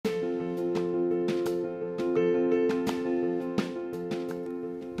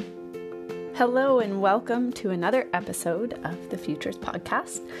Hello and welcome to another episode of the Futures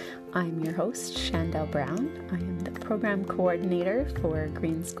Podcast. I'm your host, Shandell Brown. I am the program coordinator for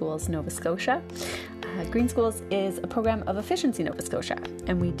Green Schools Nova Scotia. Green Schools is a program of Efficiency Nova Scotia,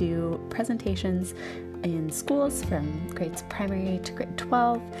 and we do presentations in schools from grades primary to grade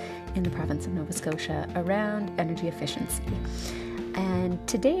 12 in the province of Nova Scotia around energy efficiency. And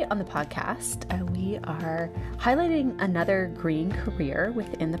today on the podcast, we are highlighting another green career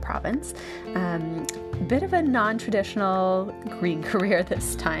within the province. Bit of a non-traditional green career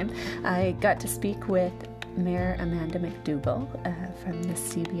this time. I got to speak with Mayor Amanda McDougall from the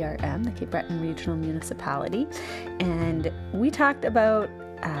CBRM, the Cape Breton Regional Municipality, and we talked about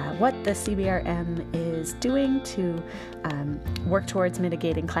what the CBRM is doing to work towards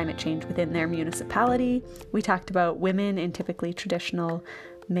mitigating climate change within their municipality. We talked about women in typically traditional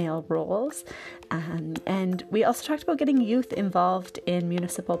male roles. And we also talked about getting youth involved in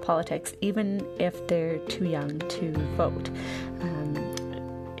municipal politics, even if they're too young to vote.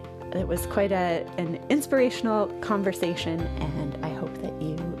 It was quite an inspirational conversation, and I hope that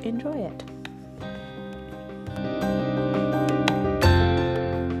you enjoy it.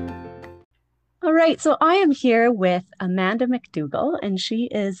 All right, so I am here with Amanda McDougall, and she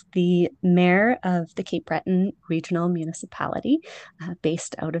is the mayor of the Cape Breton Regional Municipality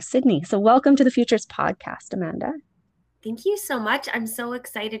based out of Sydney. So welcome to the Futures Podcast, Amanda. Thank you so much. I'm so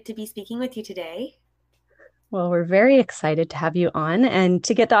excited to be speaking with you today. Well, we're very excited to have you on and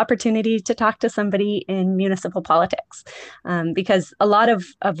to get the opportunity to talk to somebody in municipal politics, because a lot of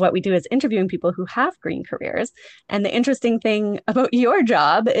what we do is interviewing people who have green careers. And the interesting thing about your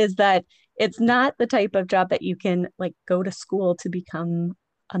job is that it's not the type of job that you can go to school to become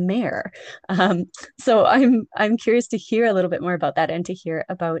a mayor. So I'm curious to hear a little bit more about that and to hear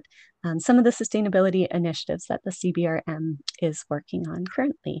about some of the sustainability initiatives that the CBRM is working on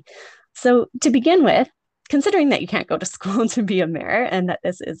currently. So to begin with, considering that you can't go to school to be a mayor and that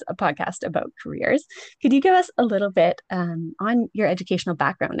this is a podcast about careers, could you give us a little bit on your educational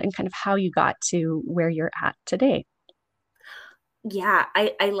background and kind of how you got to where you're at today? Yeah,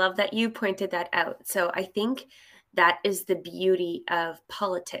 I love that you pointed that out. So I think that is the beauty of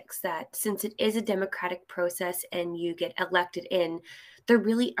politics, that since it is a democratic process and you get elected in, there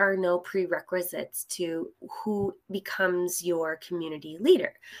really are no prerequisites to who becomes your community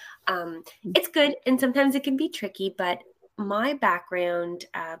leader. It's good, and sometimes it can be tricky, but my background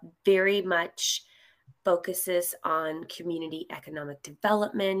very much focuses on community economic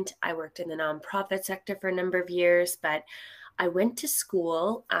development. I worked in the nonprofit sector for a number of years, but I went to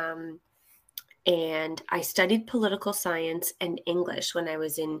school and I studied political science and English when I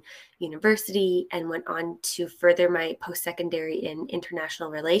was in university and went on to further my post-secondary in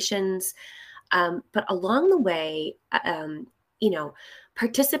international relations. But along the way,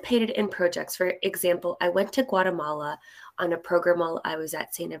 participated in projects. For example, I went to Guatemala on a program while I was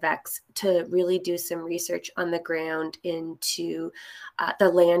at St. FX to really do some research on the ground into the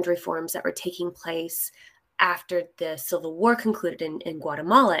land reforms that were taking place after the Civil War concluded in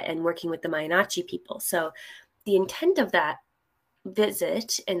Guatemala, and working with the Mayanachi people. So the intent of that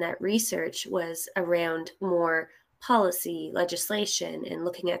visit and that research was around more policy, legislation, and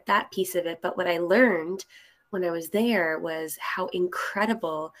looking at that piece of it. But what I learned when I was there was how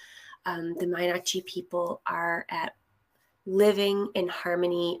incredible the Mayanachi people are at living in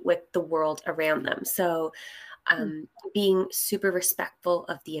harmony with the world around them. So being super respectful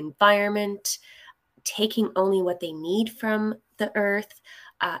of the environment, taking only what they need from the earth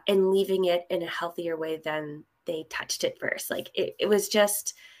and leaving it in a healthier way than they touched it first. It was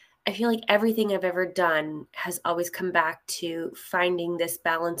just, I feel like everything I've ever done has always come back to finding this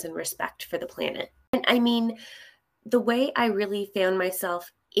balance and respect for the planet. And I mean, the way I really found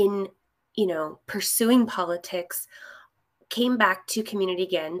myself in, pursuing politics came back to community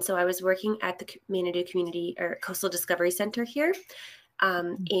again. So I was working at the Manitou Community or Coastal Discovery Center here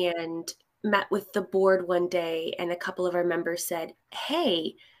and met with the board one day, and a couple of our members said,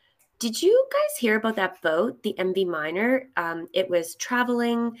 "Hey, did you guys hear about that boat, the MV Minor? It was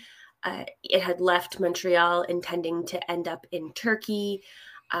traveling. It had left Montreal intending to end up in Turkey,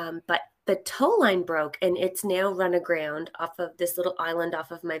 but the tow line broke and it's now run aground off of this little island off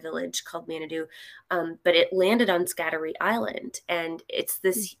of my village called Manitou. But it landed on Scattery Island, and it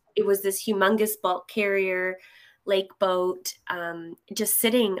was this humongous bulk carrier lake boat just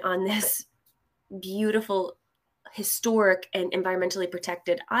sitting on this beautiful, historic, and environmentally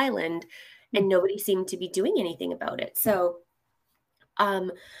protected island, and nobody seemed to be doing anything about it." So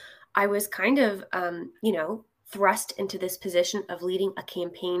I was kind of, thrust into this position of leading a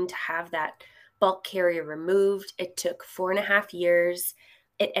campaign to have that bulk carrier removed. It took 4.5 years.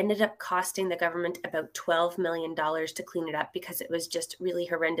 it ended up costing the government about $12 million to clean it up because it was just really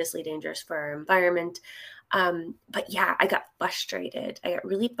horrendously dangerous for our environment. But yeah, I got frustrated. I got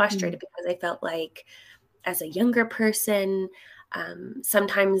really frustrated because I felt like as a younger person,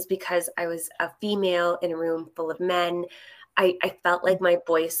 sometimes because I was a female in a room full of men, I felt like my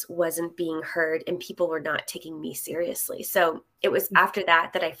voice wasn't being heard and people were not taking me seriously. So it was after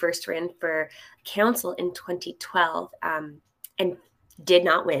that that I first ran for council in 2012, and did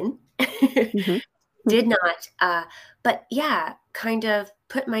not win. Did not. But yeah, kind of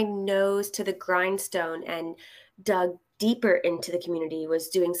put my nose to the grindstone and dug deeper into the community, was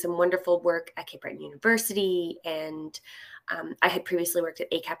doing some wonderful work at Cape Breton University. And I had previously worked at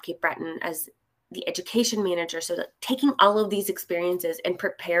ACAP Cape Breton as the education manager. So taking all of these experiences and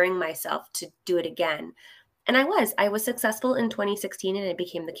preparing myself to do it again. And I was successful in 2016 and I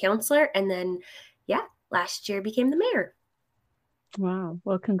became the counselor. And then, yeah, last year became the mayor. Wow.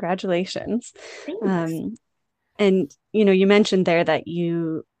 Well, congratulations. Thanks. And, you mentioned there that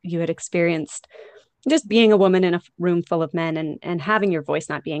you had experienced just being a woman in a room full of men and having your voice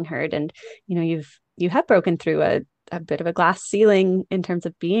not being heard. And, you have broken through a bit of a glass ceiling in terms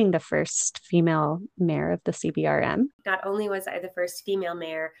of being the first female mayor of the CBRM. Not only was I the first female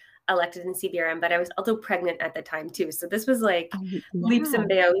mayor elected in CBRM, but I was also pregnant at the time too. So this was like leaps and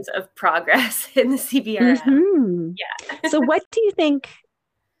bounds of progress in the CBRM. Yeah. So what do you think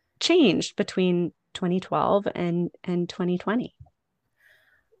changed between 2012 and 2020?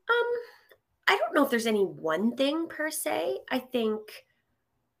 I don't know if there's any one thing per se. I think,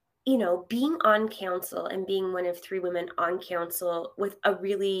 being on council and being one of 3 women on council with a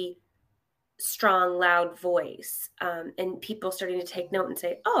really strong, loud voice, and people starting to take note and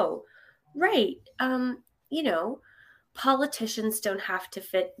say, oh, right, politicians don't have to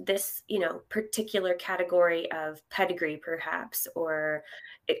fit this, particular category of pedigree, perhaps, or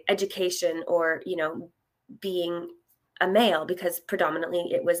education, or, being a male, because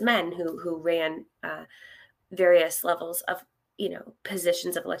predominantly it was men who ran various levels of,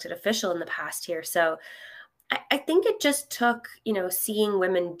 positions of elected official in the past here. So I think it just took, seeing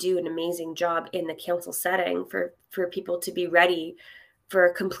women do an amazing job in the council setting for people to be ready for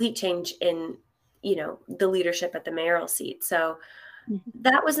a complete change in, the leadership at the mayoral seat. So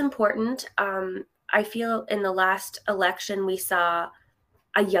that was important. I feel in the last election, we saw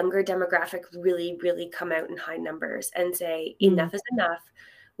a younger demographic really, really come out in high numbers and say, enough is enough.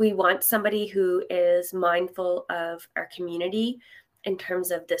 We want somebody who is mindful of our community in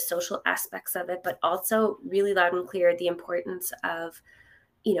terms of the social aspects of it, but also really loud and clear the importance of,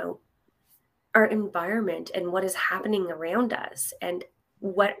 our environment and what is happening around us and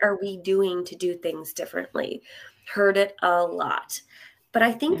what are we doing to do things differently. Heard it a lot. But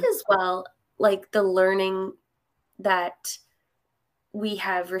I think as well, like the learning that we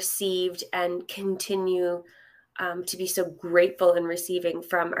have received and continue to be so grateful in receiving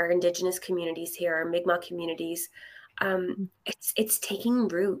from our Indigenous communities here, our Mi'kmaq communities, it's taking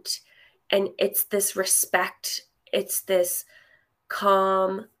root, and it's this respect, it's this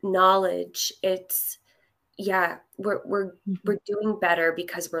calm knowledge. It's we're doing better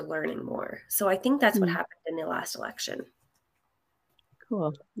because we're learning more. So I think that's what happened in the last election.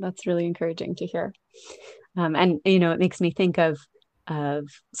 Cool. That's really encouraging to hear. And it makes me think of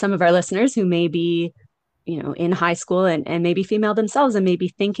some of our listeners who may be, in high school and maybe female themselves and maybe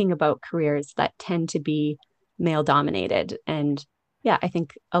thinking about careers that tend to be male dominated. And yeah, I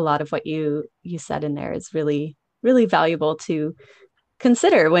think a lot of what you said in there is really, really valuable to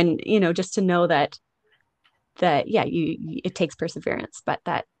consider when, just to know that it takes perseverance, but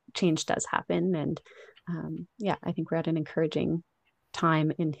that change does happen. And I think we're at an encouraging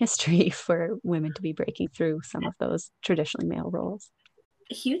time in history for women to be breaking through some of those traditionally male roles.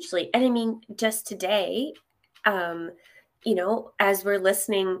 Hugely. And I mean, just today, as we're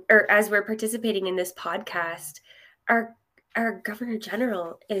listening or as we're participating in this podcast, our Governor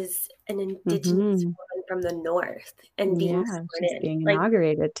General is an Indigenous woman from the North and being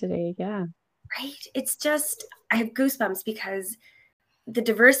inaugurated today. Yeah. Right. It's just, I have goosebumps because the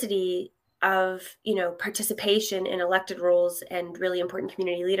diversity of, participation in elected roles and really important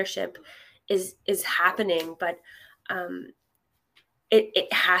community leadership is happening. But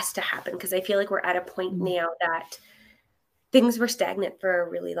it has to happen, because I feel like we're at a point now that things were stagnant for a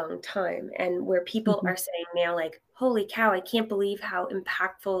really long time, and where people are saying now, like, holy cow, I can't believe how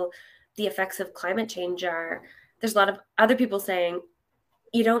impactful the effects of climate change are. There's a lot of other people saying,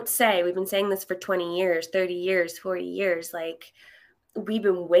 you don't say, we've been saying this for 20 years, 30 years, 40 years. Like, we've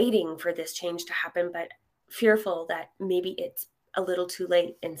been waiting for this change to happen, but fearful that maybe it's a little too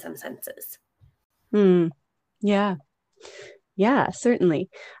late in some senses. Yeah. Yeah, certainly.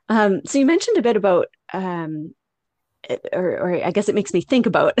 So you mentioned a bit about, or I guess it makes me think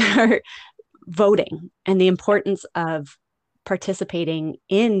about our voting and the importance of participating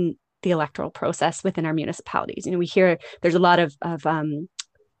in the electoral process within our municipalities. We hear there's a lot of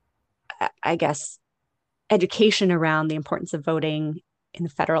I guess, education around the importance of voting in the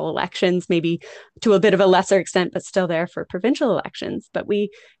federal elections, maybe to a bit of a lesser extent, but still there for provincial elections. But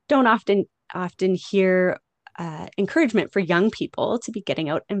we don't often hear encouragement for young people to be getting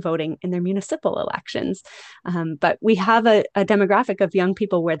out and voting in their municipal elections. But we have a demographic of young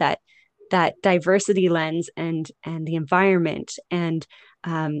people where that diversity lens and the environment and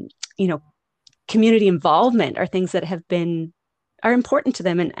you know community involvement are things that are important to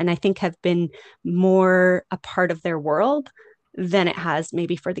them, and I think have been more a part of their world than it has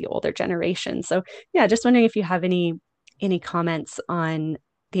maybe for the older generation. So yeah, just wondering if you have any comments on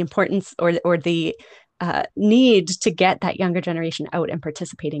the importance or the need to get that younger generation out and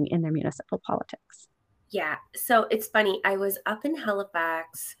participating in their municipal politics. Yeah. So it's funny. I was up in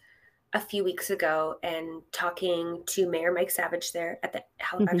Halifax a few weeks ago and talking to Mayor Mike Savage there at the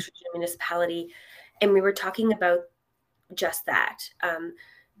Halifax Regional Municipality. And we were talking about just that,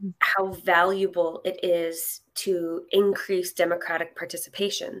 how valuable it is to increase democratic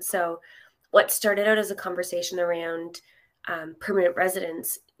participation. So what started out as a conversation around permanent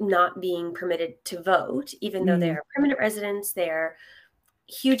residents not being permitted to vote, even though they are permanent residents, they are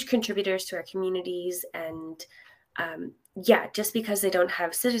huge contributors to our communities. And just because they don't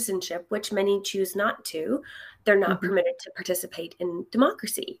have citizenship, which many choose not to, they're not permitted to participate in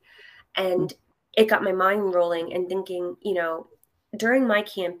democracy. And it got my mind rolling and thinking, during my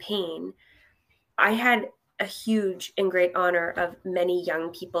campaign, I had a huge and great honor of many young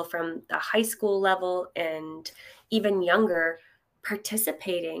people from the high school level and even younger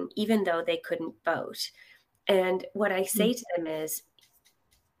participating, even though they couldn't vote. And what I say to them is,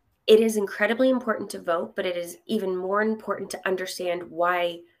 it is incredibly important to vote, but it is even more important to understand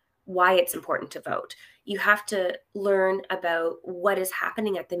why it's important to vote. You have to learn about what is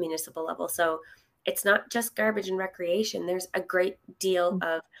happening at the municipal level. So it's not just garbage and recreation. There's a great deal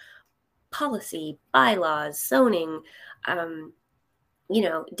of policy, bylaws, zoning,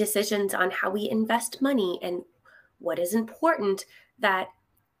 decisions on how we invest money. And what is important, that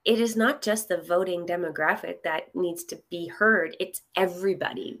it is not just the voting demographic that needs to be heard. It's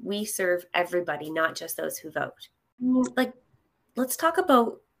everybody. We serve everybody, not just those who vote. Like, let's talk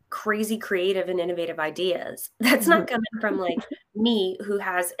about crazy creative and innovative ideas. That's not coming from like me, who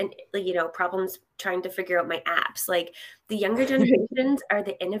has problems trying to figure out my apps. Like, the younger generations are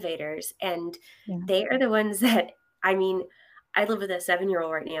the innovators, and they are the ones that, I live with a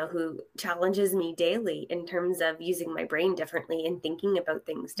 7-year-old right now who challenges me daily in terms of using my brain differently and thinking about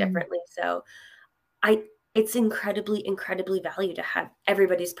things differently. So it's incredibly, incredibly valuable to have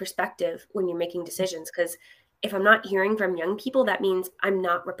everybody's perspective when you're making decisions, because if I'm not hearing from young people, that means I'm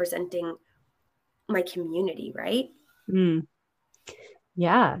not representing my community, right?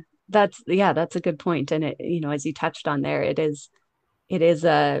 Yeah, that's a good point. And it, as you touched on there, it is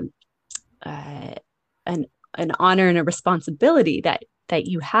an honor and a responsibility that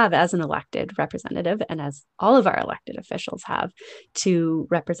you have as an elected representative, and as all of our elected officials have, to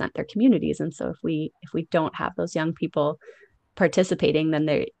represent their communities. And so if we don't have those young people participating,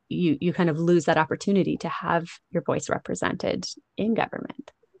 then you kind of lose that opportunity to have your voice represented in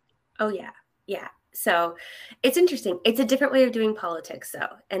government. Oh yeah. Yeah. So it's interesting. It's a different way of doing politics,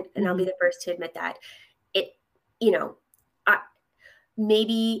 though. And I'll be the first to admit that.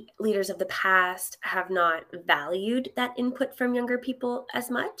 Maybe leaders of the past have not valued that input from younger people as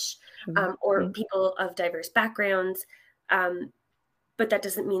much, or people of diverse backgrounds. But that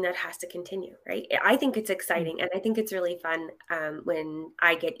doesn't mean that has to continue, right? I think it's exciting, and I think it's really fun when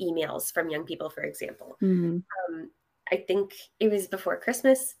I get emails from young people, for example. I think it was before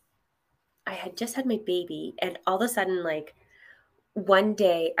Christmas. I had just had my baby, and all of a sudden, like, one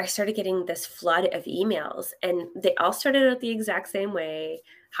day I started getting this flood of emails, and they all started out the exact same way.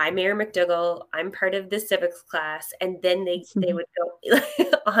 Hi, Mayor McDougall, I'm part of this civics class. And then they would go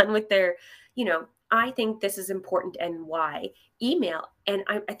on with their, I think this is important and why email. And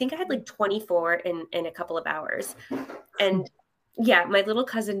I think I had like 24 in a couple of hours. And yeah, my little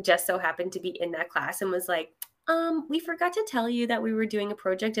cousin just so happened to be in that class and was like, we forgot to tell you that we were doing a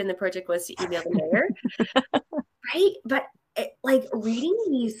project, and the project was to email the mayor. Right. But like, reading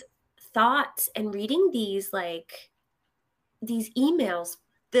these thoughts and reading these emails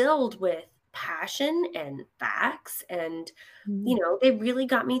filled with passion and facts, and they really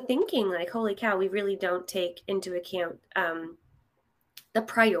got me thinking, like, holy cow, we really don't take into account the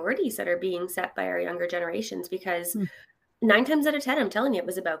priorities that are being set by our younger generations, because 9 times out of 10, I'm telling you, it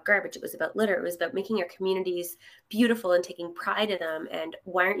was about garbage. It was about litter. It was about making our communities beautiful and taking pride in them. And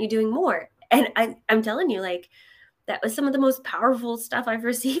why aren't you doing more? And I'm telling you, like, that was some of the most powerful stuff I've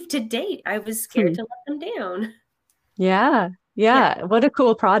received to date. I was scared Hmm. to let them down. Yeah. Yeah, Yeah. What a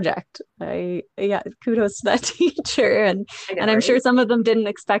cool project. Yeah, kudos to that teacher. I know, And I'm right? sure some of them didn't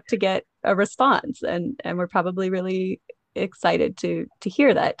expect to get a response and we're probably really excited to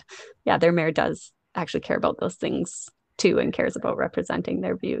hear that. Yeah, their mayor does actually care about those things too and cares about representing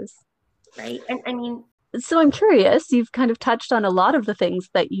their views. Right. And I mean, So I'm curious, you've kind of touched on a lot of the things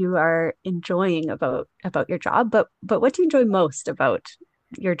that you are enjoying about your job, but what do you enjoy most about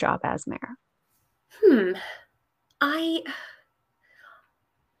your job as mayor? hmm, I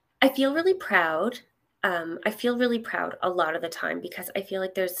I feel really proud. I feel really proud a lot of the time because I feel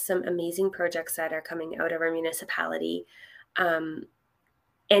like there's some amazing projects that are coming out of our municipality. Um,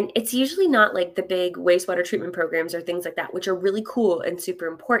 and it's usually not like the big wastewater treatment programs or things like that, which are really cool and super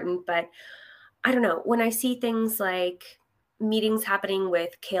important. But I don't know, when I see things like meetings happening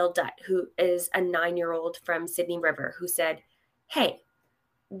with Kale Dutt, who is a 9-year-old from Sydney River, who said, "Hey,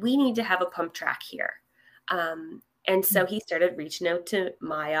 we need to have a pump track here." And so he started reaching out to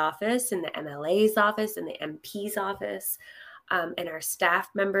my office and the MLA's office and the MP's office, and our staff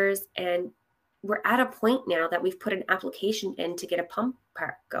members. And we're at a point now that we've put an application in to get a pump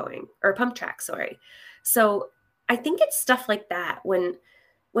park going, or a pump track, sorry. So I think it's stuff like that when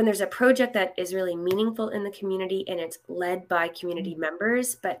there's a project that is really meaningful in the community and it's led by community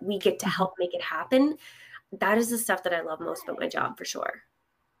members, but we get to Mhm. help make it happen. That is the stuff that I love most about my job for sure.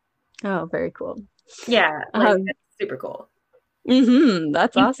 Oh, very cool. Yeah, like Um, that's super cool.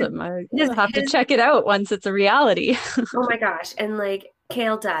 that's He's awesome. his I'll have to his check it out once it's a reality. oh my gosh, and like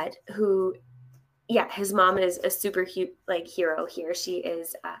Kale Dudd, who yeah, his mom is a super like hero here. She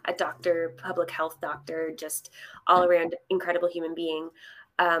is a doctor, public health doctor, just all around incredible human being.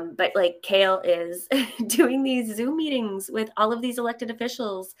 But like Kale is doing these Zoom meetings with all of these elected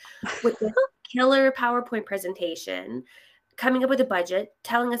officials with this killer PowerPoint presentation, coming up with a budget,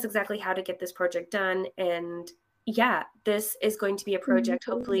 telling us exactly how to get this project done. And yeah, this is going to be a project,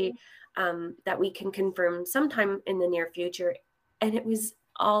 hopefully, that we can confirm sometime in the near future. And it was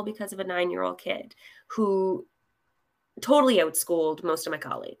all because of a 9-year-old kid who totally outschooled most of my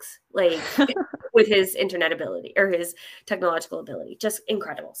colleagues, like with his internet ability or his technological ability. Just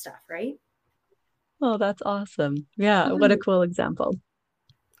incredible stuff, right? Oh, that's awesome. Yeah, what a Mhm. cool example.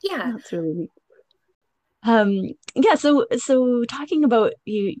 Yeah. That's really neat. Um, yeah, so talking about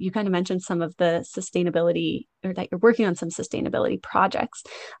you kind of mentioned some of the sustainability or that you're working on some sustainability projects.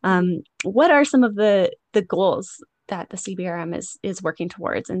 Mhm. What are some of the goals that the CBRM is working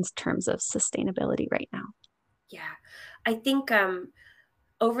towards in terms of sustainability right now? Yeah. I think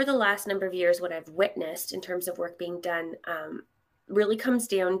over the last number of years, what I've witnessed in terms of work being done really comes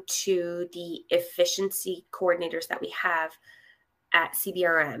down to the efficiency coordinators that we have at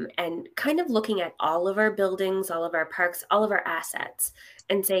CBRM and kind of looking at all of our buildings, all of our parks, all of our assets,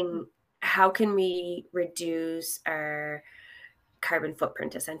 and saying, how can we reduce our carbon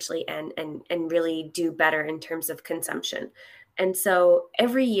footprint essentially and really do better in terms of consumption. And so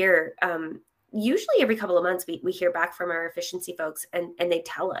every year, usually every couple of months, we hear back from our efficiency folks and they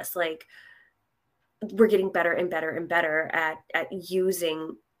tell us like we're getting better and better and better at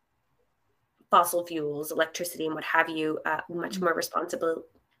using fossil fuels, electricity, and what have you, much more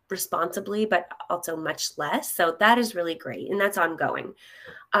responsibly, but also much less. So that is really great, and that's ongoing.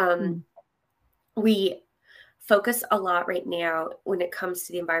 Um, Mm. we focus a lot right now when it comes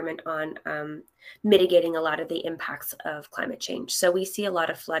to the environment on mitigating a lot of the impacts of climate change. So we see a lot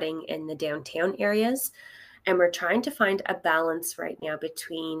of flooding in the downtown areas, and we're trying to find a balance right now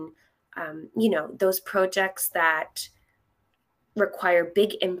between, those projects that require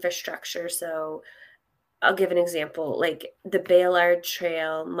big infrastructure. So I'll give an example, like the Baylard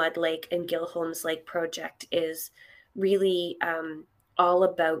Trail, Mud Lake, and Gill Holmes Lake project is really all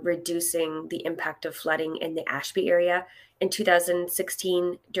about reducing the impact of flooding in the Ashby area. In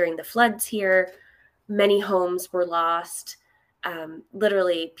 2016, during the floods here, many homes were lost.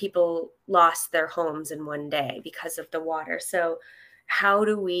 Literally, people lost their homes in one day because of the water. So, how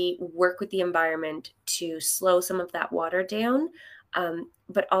do we work with the environment to slow some of that water down,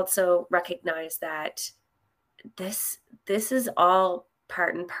 but also recognize that this is all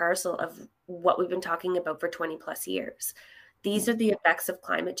part and parcel of what we've been talking about for 20 plus years. These are the effects of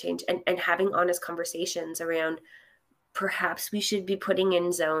climate change and having honest conversations around perhaps we should be putting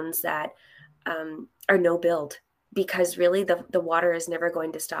in zones that are no build because really the water is never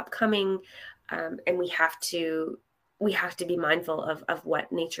going to stop coming, and we have to be mindful of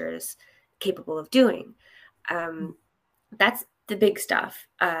what nature is capable of doing. Um, that's the big stuff.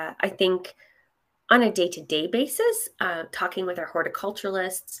 I think on a day-to-day basis, talking with our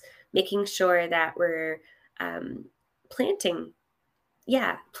horticulturalists, making sure that we're planting,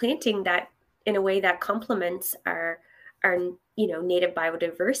 planting that in a way that complements our native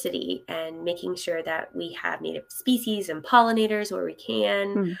biodiversity, and making sure that we have native species and pollinators where we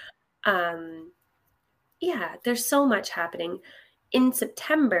can. Mm. Um, there's so much happening. In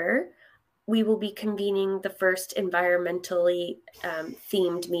September, we will be convening the first environmentally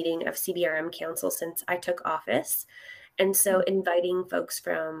themed meeting of CBRM Council since I took office. And so inviting folks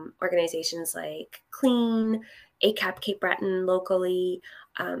from organizations like Clean, ACAP Cape Breton locally,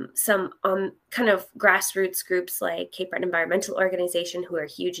 some kind of grassroots groups like Cape Breton Environmental Organization, who are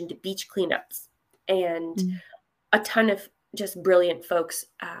huge into beach cleanups, and a ton of just brilliant folks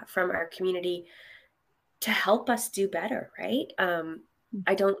from our community to help us do better, right?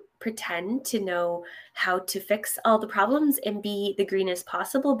 I don't pretend to know how to fix all the problems and be the greenest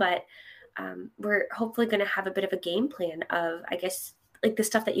possible, but we're hopefully going to have a bit of a game plan of, I guess, like the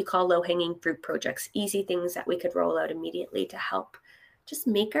stuff that you call low-hanging fruit projects, easy things that we could roll out immediately to help just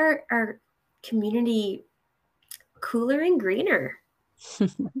make our community cooler and greener.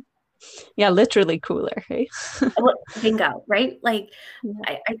 Yeah, literally cooler, right? Bingo, right? Like,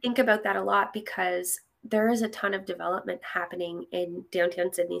 I think about that a lot because there is a ton of development happening in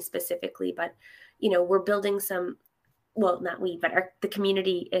downtown Sydney specifically, but we're building some, well, not we, but the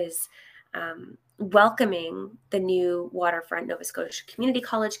community is welcoming the new waterfront Nova Scotia Community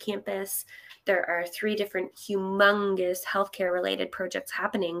College campus. There are 3 different humongous healthcare related projects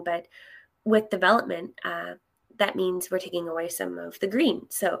happening, but with development, that means we're taking away some of the green.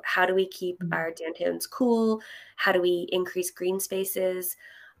 So how do we keep our downtowns cool? How do we increase green spaces?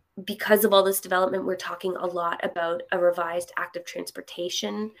 Because of all this development, we're talking a lot about a revised active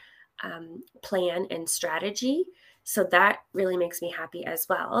transportation plan and strategy. So that really makes me happy as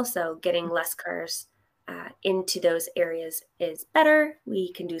well. So getting less cars into those areas is better.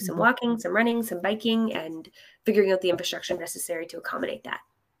 We can do some walking, some running, some biking, and figuring out the infrastructure necessary to accommodate that.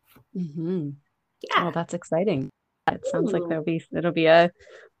 Yeah. Oh, that's exciting. It sounds like it'll be a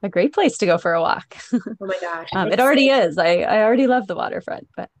great place to go for a walk. Oh my gosh. It already is. I already love the waterfront,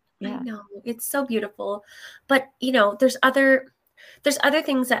 but yeah. I know, it's so beautiful. But there's other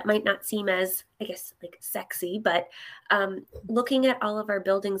things that might not seem as, I guess, like sexy, but looking at all of our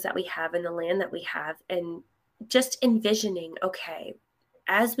buildings that we have and the land that we have, and just envisioning, okay,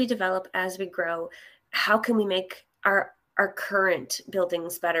 as we develop, as we grow, how can we make our current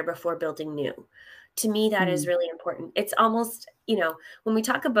buildings better before building new? To me, that is really important. It's almost, when we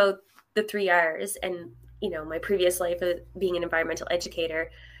talk about the 3 R's, and, my previous life of being an environmental educator,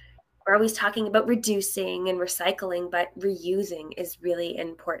 we're always talking about reducing and recycling, but reusing is really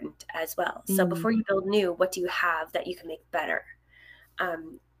important as well. So before you build new, what do you have that you can make better?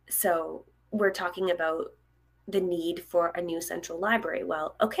 So we're talking about the need for a new central library.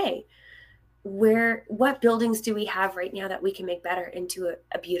 Well, okay, what buildings do we have right now that we can make better into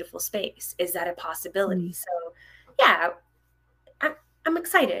a beautiful space? Is that a possibility? So yeah, I'm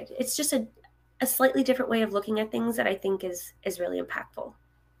excited. It's just a slightly different way of looking at things that I think is really impactful.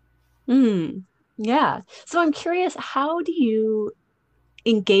 Yeah. So I'm curious, how do you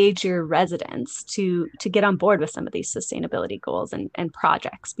engage your residents to get on board with some of these sustainability goals and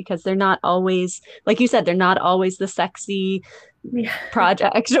projects? Because they're not always, like you said, they're not always the sexy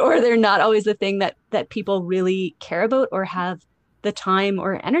project, or they're not always the thing that people really care about or have the time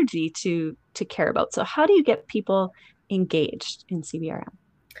or energy to care about. So how do you get people engaged in CBRM?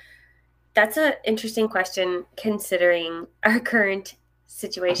 That's an interesting question, considering our current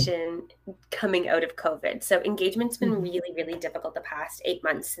situation coming out of COVID. So engagement's been really, really difficult the past 8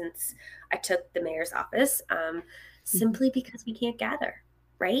 months since I took the mayor's office, simply because we can't gather,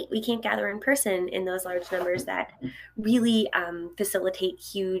 right? We can't gather in person in those large numbers that really facilitate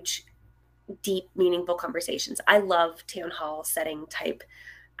huge, deep, meaningful conversations. I love town hall setting type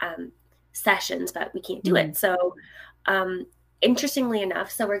sessions, but we can't do it. So interestingly enough,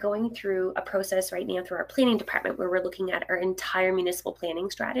 so we're going through a process right now through our planning department where we're looking at our entire municipal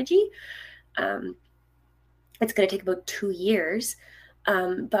planning strategy. It's going to take about 2 years.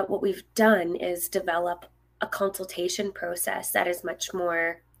 But what we've done is develop a consultation process that is much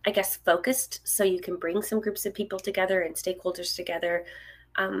more, I guess, focused. So you can bring some groups of people together and stakeholders together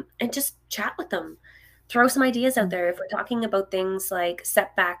and just chat with them. Throw some ideas out there. If we're talking about things like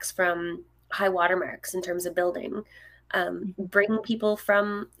setbacks from high watermarks in terms of building, bring people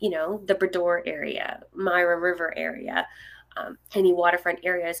from, the Brador area, Myra River area, any waterfront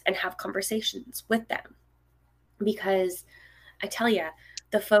areas, and have conversations with them. Because I tell you,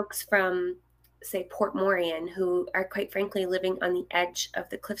 the folks from say, Port Morian, who are quite frankly living on the edge of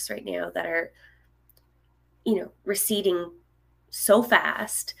the cliffs right now that are, receding so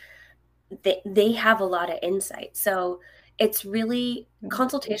fast, they have a lot of insight. So it's really,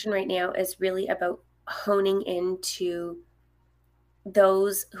 consultation right now is really about honing into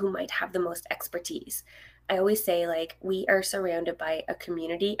those who might have the most expertise. I always say, like, we are surrounded by a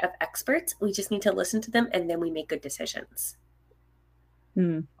community of experts. We just need to listen to them, and then we make good decisions.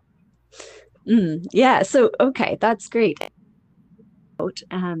 Yeah. So, okay, that's great.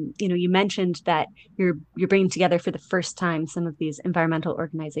 You mentioned that you're bringing together for the first time some of these environmental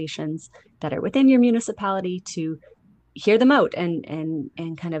organizations that are within your municipality to hear them out and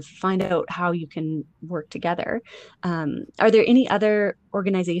kind of find out how you can work together. Are there any other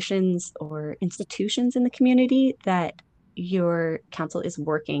organizations or institutions in the community that your council is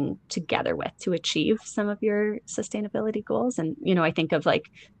working together with to achieve some of your sustainability goals? And, I think of like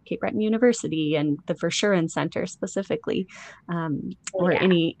Cape Breton University and the Verschuren Center specifically, or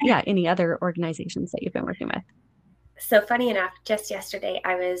any other organizations that you've been working with. So funny enough, just yesterday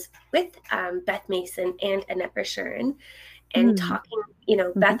I was with Beth Mason and Annette Verschuren and talking,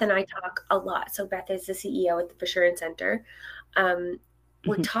 Beth and I talk a lot. So Beth is the CEO at the Verschuren Center.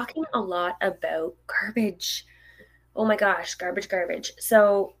 We're talking a lot about garbage. Oh my gosh, garbage.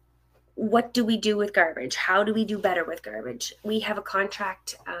 So what do we do with garbage? How do we do better with garbage? We have a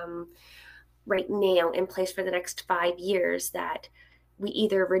contract right now in place for the next 5 years that we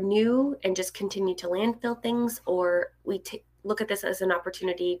either renew and just continue to landfill things, or we look at this as an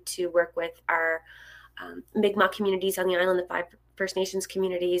opportunity to work with our Mi'kmaq communities on the island, the 5 First Nations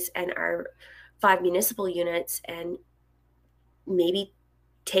communities, and our 5 municipal units, and maybe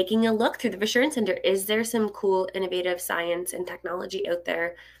taking a look through the Verschuren Center. Is there some cool, innovative science and technology out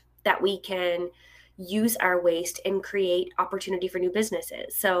there that we can use our waste and create opportunity for new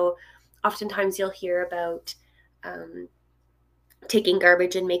businesses? So oftentimes you'll hear about taking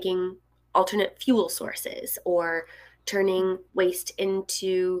garbage and making alternate fuel sources, or turning waste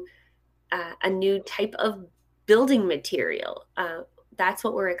into a new type of building material. That's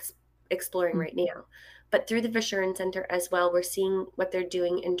what we're exploring right now. But through the Verschuren Center as well, we're seeing what they're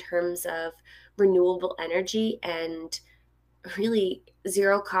doing in terms of renewable energy and really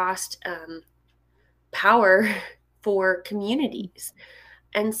zero cost power for communities.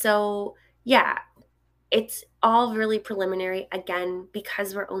 And so, yeah, it's all really preliminary. Again,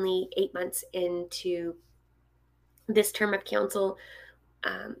 because we're only 8 months into this term of council,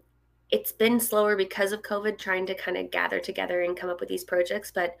 it's been slower because of COVID, trying to kind of gather together and come up with these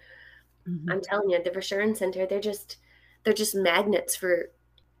projects. But I'm telling you, the Verschuren Center, they're just magnets for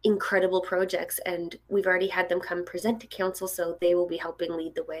incredible projects, and we've already had them come present to council, so they will be helping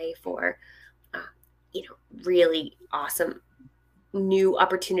lead the way for really awesome new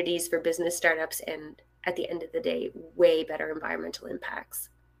opportunities for business startups, and at the end of the day, way better environmental impacts.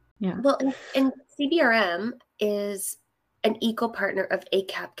 Yeah. Well, and CBRM is an eco partner of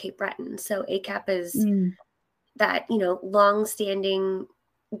ACAP Cape Breton. So ACAP is that, long-standing,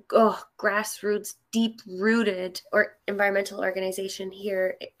 grassroots, deep-rooted or environmental organization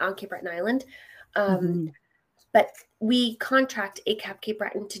here on Cape Breton Island. But we contract ACAP Cape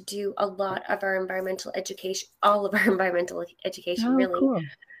Breton to do a lot of our environmental education, all of our environmental education,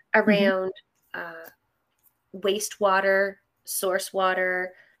 around wastewater, source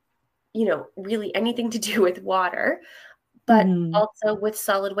water, really anything to do with water, but also with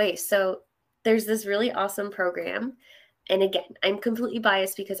solid waste. So there's this really awesome program. And again, I'm completely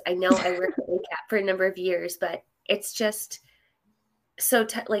biased because I know I worked at ACAP for a number of years, but it's just so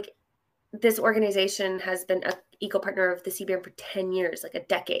this organization has been an eco partner of the CBRM for 10 years, like a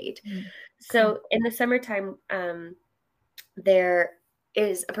decade. So in the summertime, there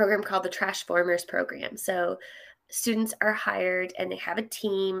is a program called the Trash Formers program. So students are hired and they have a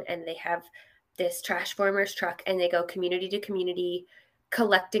team and they have this Trash Formers truck, and they go community to community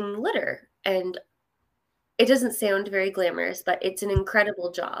collecting litter. And it doesn't sound very glamorous, but it's an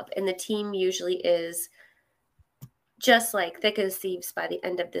incredible job. And the team usually is just like thick as thieves by the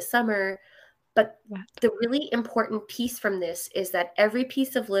end of the summer. But the really important piece from this is that every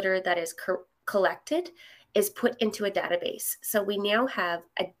piece of litter that is collected is put into a database. So we now have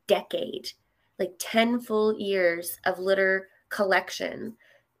a decade, like 10 full years of litter collection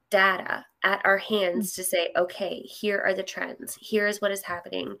data at our hands to say, okay, here are the trends. Here is what is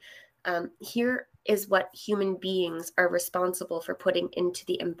happening. Here is what human beings are responsible for putting into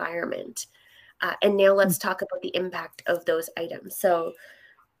the environment. And now let's talk about the impact of those items. So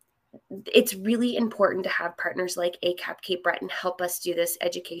it's really important to have partners like ACAP Cape Breton help us do this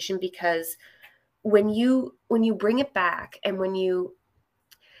education, because when you bring it back and when you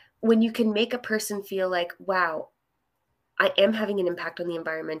when you can make a person feel like, wow, I am having an impact on the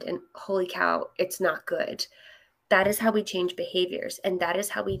environment, and holy cow, it's not good. That is how we change behaviors. And that is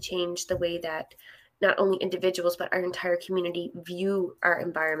how we change the way that not only individuals, but our entire community view our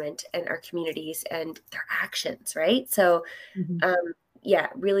environment and our communities and their actions, right? So, Mhm. yeah,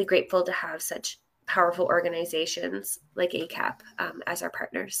 really grateful to have such powerful organizations like ACAP as our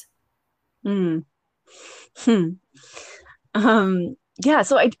partners. Mm. Hmm. Yeah,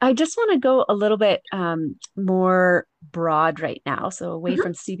 so I just want to go a little bit more broad right now, so away Mhm.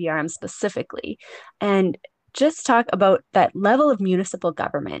 from CBRM specifically, and just talk about that level of municipal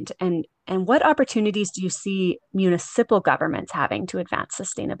government and what opportunities do you see municipal governments having to advance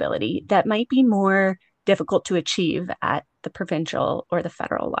sustainability that might be more difficult to achieve at the provincial or the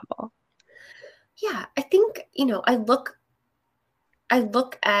federal level? Yeah, I think, I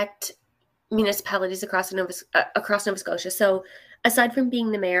look at municipalities across Nova Scotia. So aside from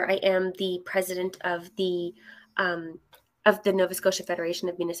being the mayor, I am the president um, of the Nova Scotia Federation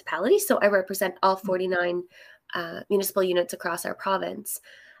of Municipalities. So I represent all 49 municipal units across our province,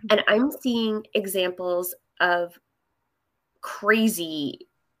 and I'm seeing examples of crazy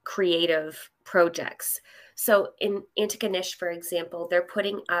creative projects. So in Antigonish, for example, they're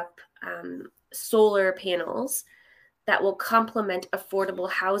putting up solar panels that will complement affordable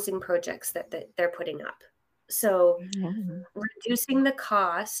housing projects that they're putting up. So Yeah. reducing the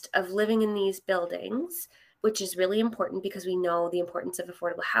cost of living in these buildings, which is really important because we know the importance of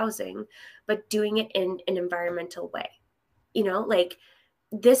affordable housing, but doing it in an environmental way. Like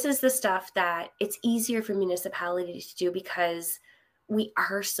this is the stuff that it's easier for municipalities to do because we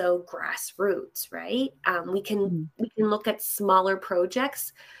are so grassroots, right? We can look at smaller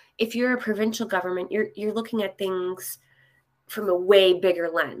projects. If you're a provincial government, you're looking at things from a way bigger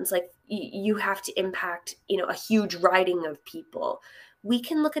lens. Like you have to impact, a huge riding of people. We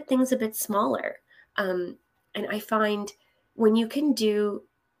can look at things a bit smaller. Um, and I find when you can do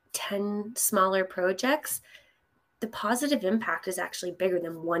 10 smaller projects, the positive impact is actually bigger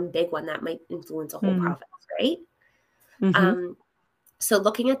than one big one that might influence a whole Mm-hmm. province, right? Mm-hmm. Um, so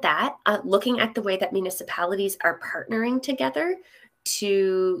looking at that, looking at the way that municipalities are partnering together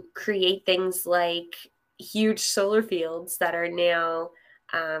to create things like huge solar fields that are now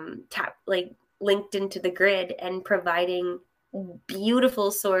linked into the grid and providing beautiful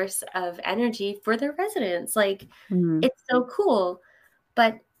source of energy for their residents. Like Mm-hmm. it's so cool.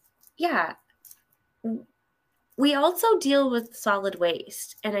 But yeah, we also deal with solid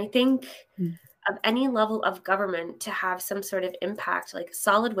waste. And I think of any level of government to have some sort of impact, like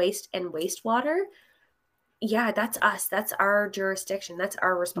solid waste and wastewater, yeah, that's us. That's our jurisdiction. That's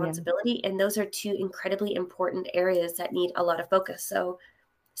our Yeah. responsibility. And those are two incredibly important areas that need a lot of focus. So,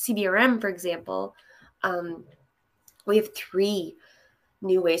 CBRM, for example, um, we have 3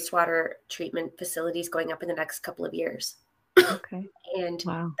 new wastewater treatment facilities going up in the next couple of years. Okay. And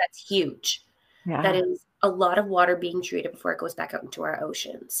Wow. that's huge. That Yeah. is a lot of water being treated before it goes back out into our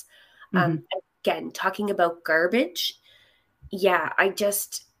oceans. Mm-hmm. Again, talking about garbage, yeah, I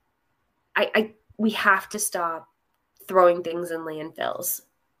we have to stop throwing things in landfills,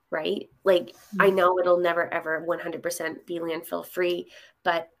 right? Like I know it'll never ever 100% be landfill free,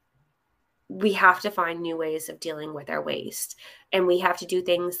 but we have to find new ways of dealing with our waste. And we have to do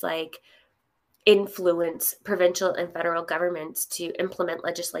things like influence provincial and federal governments to implement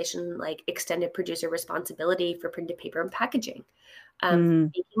legislation like extended producer responsibility for printed paper and packaging.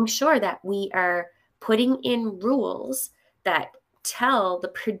 Mm. Making sure that we are putting in rules that tell the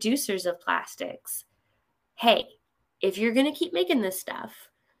producers of plastics, hey, if you're going to keep making this stuff,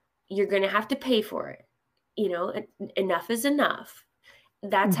 you're going to have to pay for it. Enough is enough.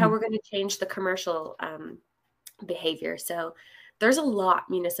 That's how Mm-hmm. we're going to change the commercial behavior. So there's a lot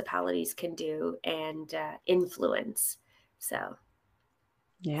municipalities can do and influence. So,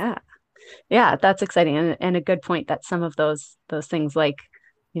 Yeah. Yeah, that's exciting and a good point that some of those things like,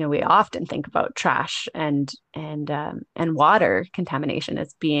 we often think about trash and water contamination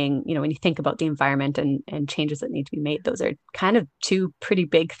as being, when you think about the environment and changes that need to be made, those are kind of two pretty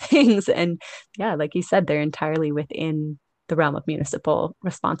big things. And yeah, like you said, they're entirely within the realm of municipal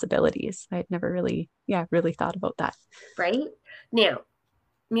responsibilities. I'd never really, yeah, really thought about that. right now,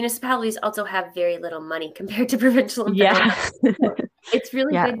 municipalities also have very little money compared to provincial and federal Yeah. government. So it's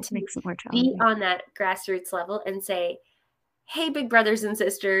really Yeah, good it to makes it more be challenging. on that grassroots level and say, hey, big brothers and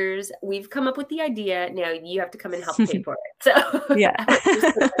sisters, we've come up with the idea. Now you have to come and help pay for it. So Yeah. I would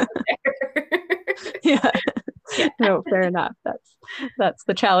just put that out there. Yeah. Yeah. No, fair enough. That's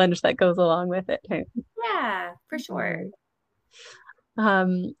the challenge that goes along with it. Right? Yeah, for sure. Right.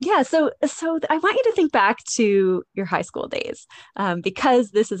 Yeah, so I want you to think back to your high school days,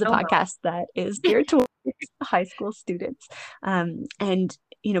 because this is a Oh my. podcast that is geared towards high school students. And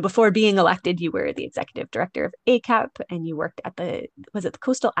before being elected, you were the executive director of ACAP, and you worked at was it the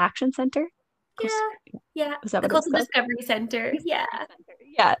Coastal Action Center? Coast, Yeah. Yeah. was that The what it was Coastal called? Discovery Center. Yeah.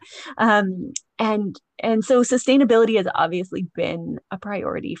 Yeah. Um, and so sustainability has obviously been a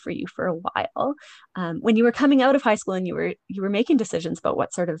priority for you for a while. When you were coming out of high school and you were making decisions about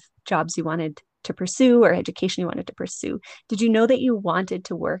what sort of jobs you wanted to pursue or education you wanted to pursue, did you know that you wanted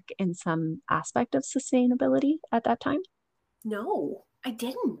to work in some aspect of sustainability at that time? No, I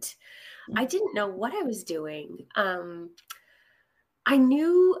didn't. I didn't know what I was doing. I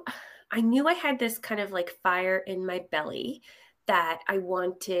knew I knew I had this kind of like fire in my belly that I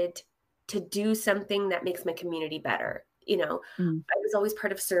wanted to do something that makes my community better. Mm, I was always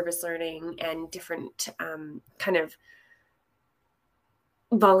part of service learning and different kind of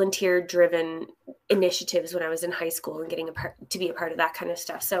volunteer driven initiatives when I was in high school and getting to be a part of that kind of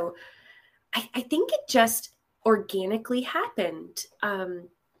stuff. So I think it just organically happened.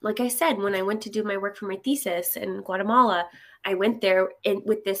 Like I said, when I went to do my work for my thesis in Guatemala, I went there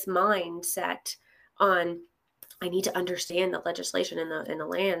with this mindset on I need to understand the legislation in the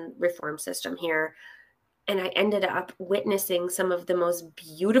land reform system here. And I ended up witnessing some of the most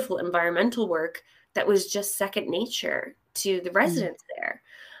beautiful environmental work that was just second nature to the mm, residents there.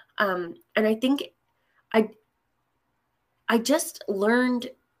 And I think I I just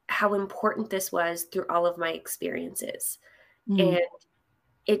learned how important this was through all of my experiences. mm, And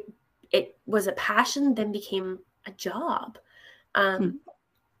it it was a passion, then became a job. mm, Um,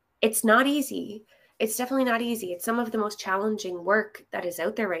 it's not easy. It's definitely not easy. It's some of the most challenging work that is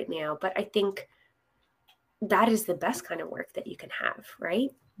out there right now. But I think that is the best kind of work that you can have, right?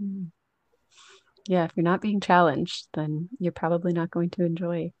 mm. Yeah, if you're not being challenged, then you're probably not going to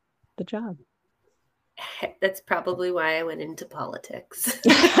enjoy the job. That's probably why I went into politics.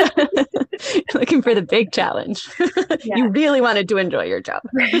 Looking for the big challenge. Yeah, You really wanted to enjoy your job.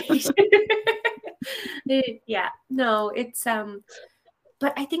 right. Yeah, no,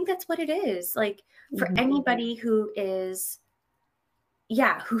 but I think that's what it is. Like for Mhm, anybody who is,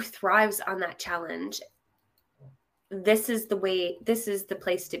 yeah, who thrives on that challenge, this is the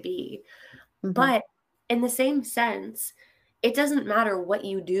place to be. mhm, But in the same sense, it doesn't matter what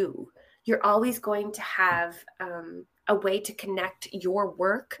you do. You're always going to have a way to connect your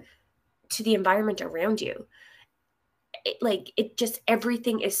work to the environment around you. It just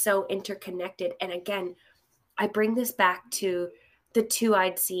everything is so interconnected. And again, I bring this back to the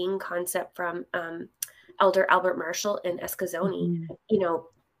two-eyed seeing concept from Elder Albert Marshall in Escazoni. mhm, You know,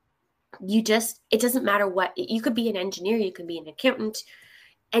 it doesn't matter what you could be an engineer, you could be an accountant,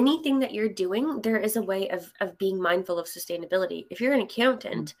 anything that you're doing, there is a way of being mindful of sustainability. If you're an mm.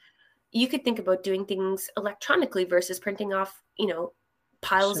 accountant, you could think about doing things electronically versus printing off,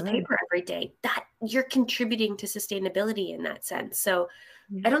 piles of Sure. paper every day. That you're contributing to sustainability in that sense. So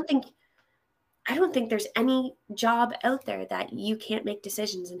Yeah. I don't think I don't think there's any job out there that you can't make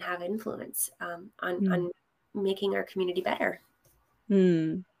decisions and have influence Mm. on making our community better.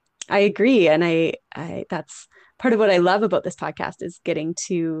 Mm. I agree. And I that's part of what I love about this podcast is getting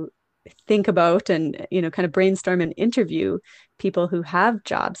to think about and, kind of brainstorm and interview people who have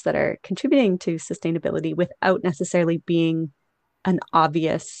jobs that are contributing to sustainability without necessarily being an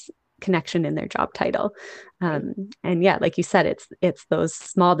obvious connection in their job title. Right? And yeah, like you said, it's those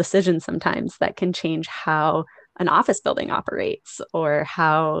small decisions sometimes that can change how an office building operates or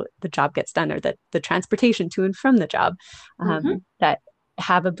how the job gets done or the transportation to and from the job, Mm-hmm. that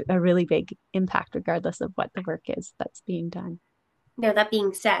have a really big impact regardless of what the work is that's being done. Now, that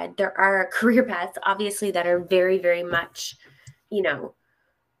being said, there are career paths, obviously, that are very, very much, you know,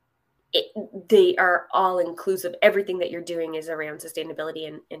 it, they are all inclusive. Everything that you're doing is around sustainability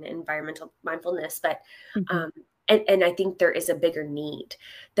and environmental mindfulness. But, Mm-hmm. um, and I think there is a bigger need.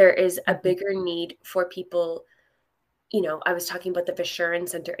 There is a Mm-hmm. bigger need for people. I was talking about the Fisherin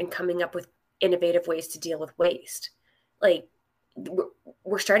Center and coming up with innovative ways to deal with waste. Like, we're,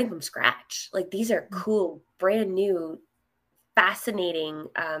 we're starting from scratch. Like, these are cool, brand new, fascinating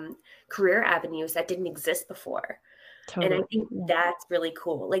career avenues that didn't exist before. And I Totally. think Yeah. that's really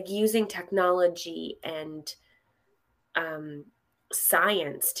cool. Like using technology and um,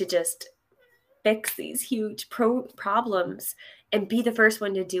 science to just fix these huge problems and be the first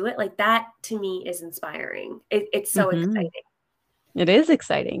one to do it. Like that to me is inspiring. It's so Mm-hmm. exciting. It is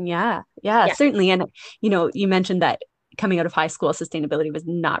exciting. Yeah. Yeah, Yeah. certainly. And, you mentioned that coming out of high school, sustainability was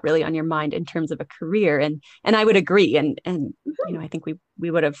not really on your mind in terms of a career. And I would agree. And, Mhm. I think we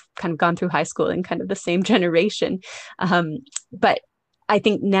would have kind of gone through high school in kind of the same generation. But I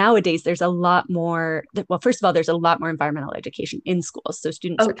think nowadays there's a lot more, well, first of all, there's a lot more environmental education in schools. So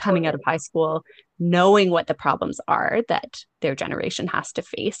students Oh, are coming out of totally. high school knowing what the problems are that their generation has to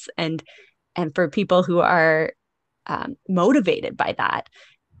face. And for people who are motivated by that,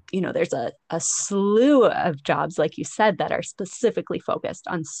 there's a slew of jobs, like you said, that are specifically focused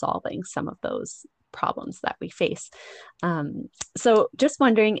on solving some of those problems that we face. So just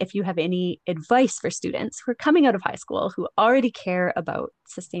wondering if you have any advice for students who are coming out of high school who already care about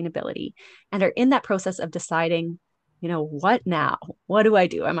sustainability and are in that process of deciding, what now? What do I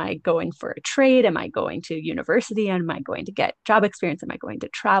do? Am I going for a trade? Am I going to university? Am I going to get job experience? Am I going to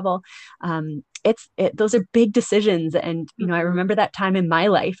travel? Those are big decisions. And, I Mhm. remember that time in my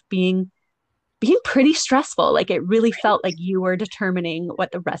life being pretty stressful. Like it really felt like you were determining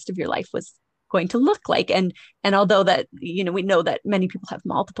what the rest of your life was going to look like. And although that, we know that many people have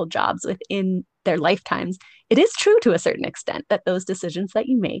multiple jobs within their lifetimes, it is true to a certain extent that those decisions that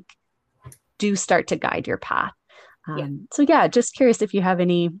you make do start to guide your path. Yeah. So yeah, just curious if you have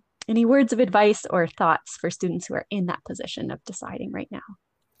any words of advice or thoughts for students who are in that position of deciding right now.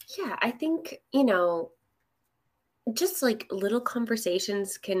 Yeah, I think, just like little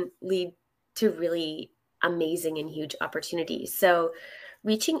conversations can lead to really amazing and huge opportunities. So,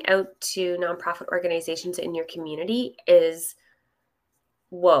 reaching out to nonprofit organizations in your community is,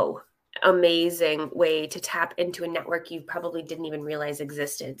 whoa, amazing way to tap into a network you probably didn't even realize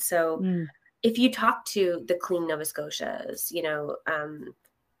existed. So, Mm, if you talk to the Clean Nova Scotias,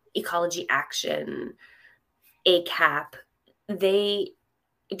 Ecology Action, ACAP, they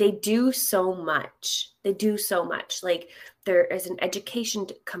they do so much. They do so much. Like there is an education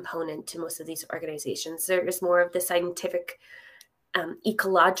component to most of these organizations. There is more of the scientific,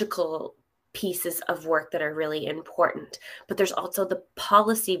 ecological pieces of work that are really important. But there's also the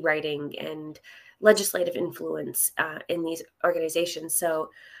policy writing and legislative influence in these organizations.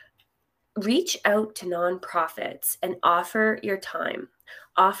 So reach out to nonprofits and offer your time. mm,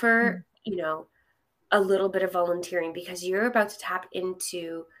 Offer, a little bit of volunteering because you're about to tap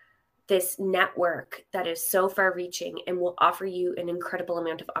into this network that is so far reaching and will offer you an incredible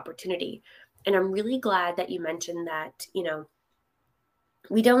amount of opportunity. And I'm really glad that you mentioned that,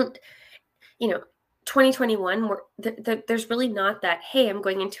 we don't, you know, 2021, there's really not that, hey, I'm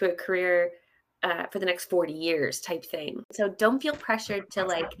going into a career for the next 40 years type thing. So don't feel pressured to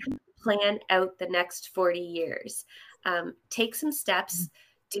like plan out the next 40 years. Take some steps,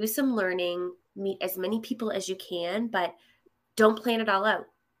 do some learning, meet as many people as you can, but don't plan it all out.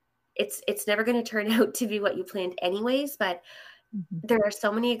 It's never going to turn out to be what you planned anyways, but mhm, there are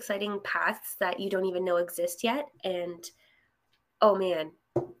so many exciting paths that you don't even know exist yet. And oh man,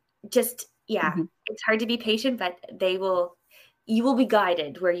 just yeah, mhm. it's hard to be patient, but you will be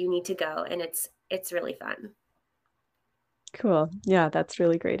guided where you need to go, and it's really fun. Cool. Yeah, that's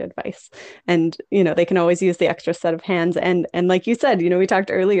really great advice. And, they can always use the extra set of hands. And like you said, we talked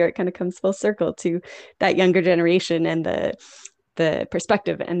earlier, it kind of comes full circle to that younger generation and the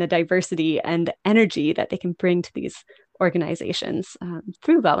perspective and the diversity and energy that they can bring to these organizations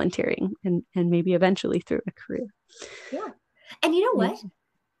through volunteering and maybe eventually through a career. Yeah. And you know Yeah. what?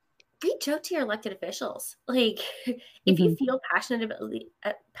 Reach out to your elected officials. Like if you Mhm. feel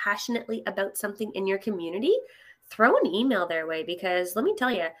passionately about something in your community, throw an email their way because let me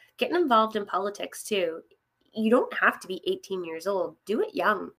tell you, getting involved in politics too, you don't have to be 18 years old. Do it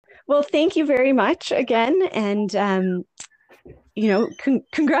young. Well, thank you very much again. And,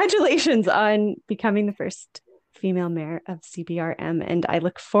 congratulations on becoming the first female mayor of CBRM. And I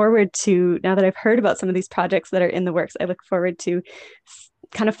look forward to, now that I've heard about some of these projects that are in the works, I look forward to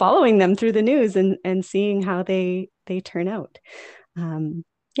kind of following them through the news and seeing how they turn out.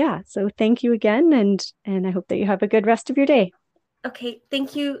 Yeah, so thank you again, and I hope that you have a good rest of your day. Okay,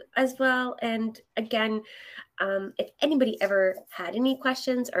 thank you as well. And again, if anybody ever had any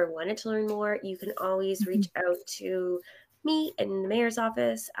questions or wanted to learn more, you can always reach out to me in the mayor's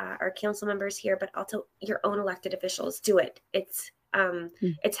office, our council members here, but also your own elected officials. Do it. It's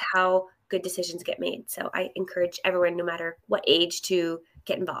how good decisions get made. So I encourage everyone, no matter what age, to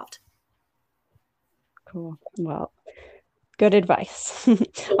get involved. Cool. Well, good advice.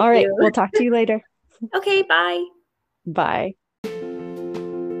 Thank All right, you. we'll talk to you later. Okay, bye. Bye.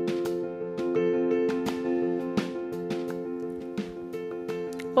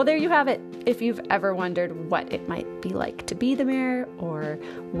 Well, there you have it. If you've ever wondered what it might be like to be the mayor or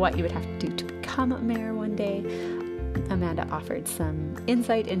what you would have to do to become a mayor one day, Amanda offered some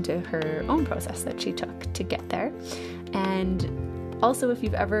insight into her own process that she took to get there. And also, if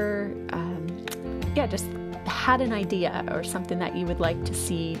you've ever, just had an idea or something that you would like to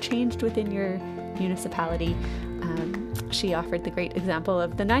see changed within your municipality, she offered the great example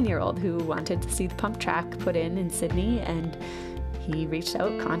of the 9-year-old who wanted to see the pump track put in Sydney, and he reached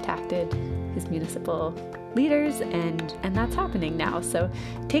out, contacted his municipal leaders, and that's happening now. So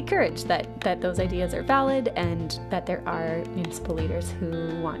take courage that those ideas are valid and that there are municipal leaders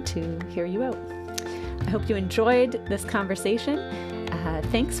who want to hear you out. I hope you enjoyed this conversation.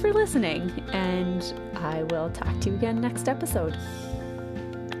 Thanks for listening, and I will talk to you again next episode.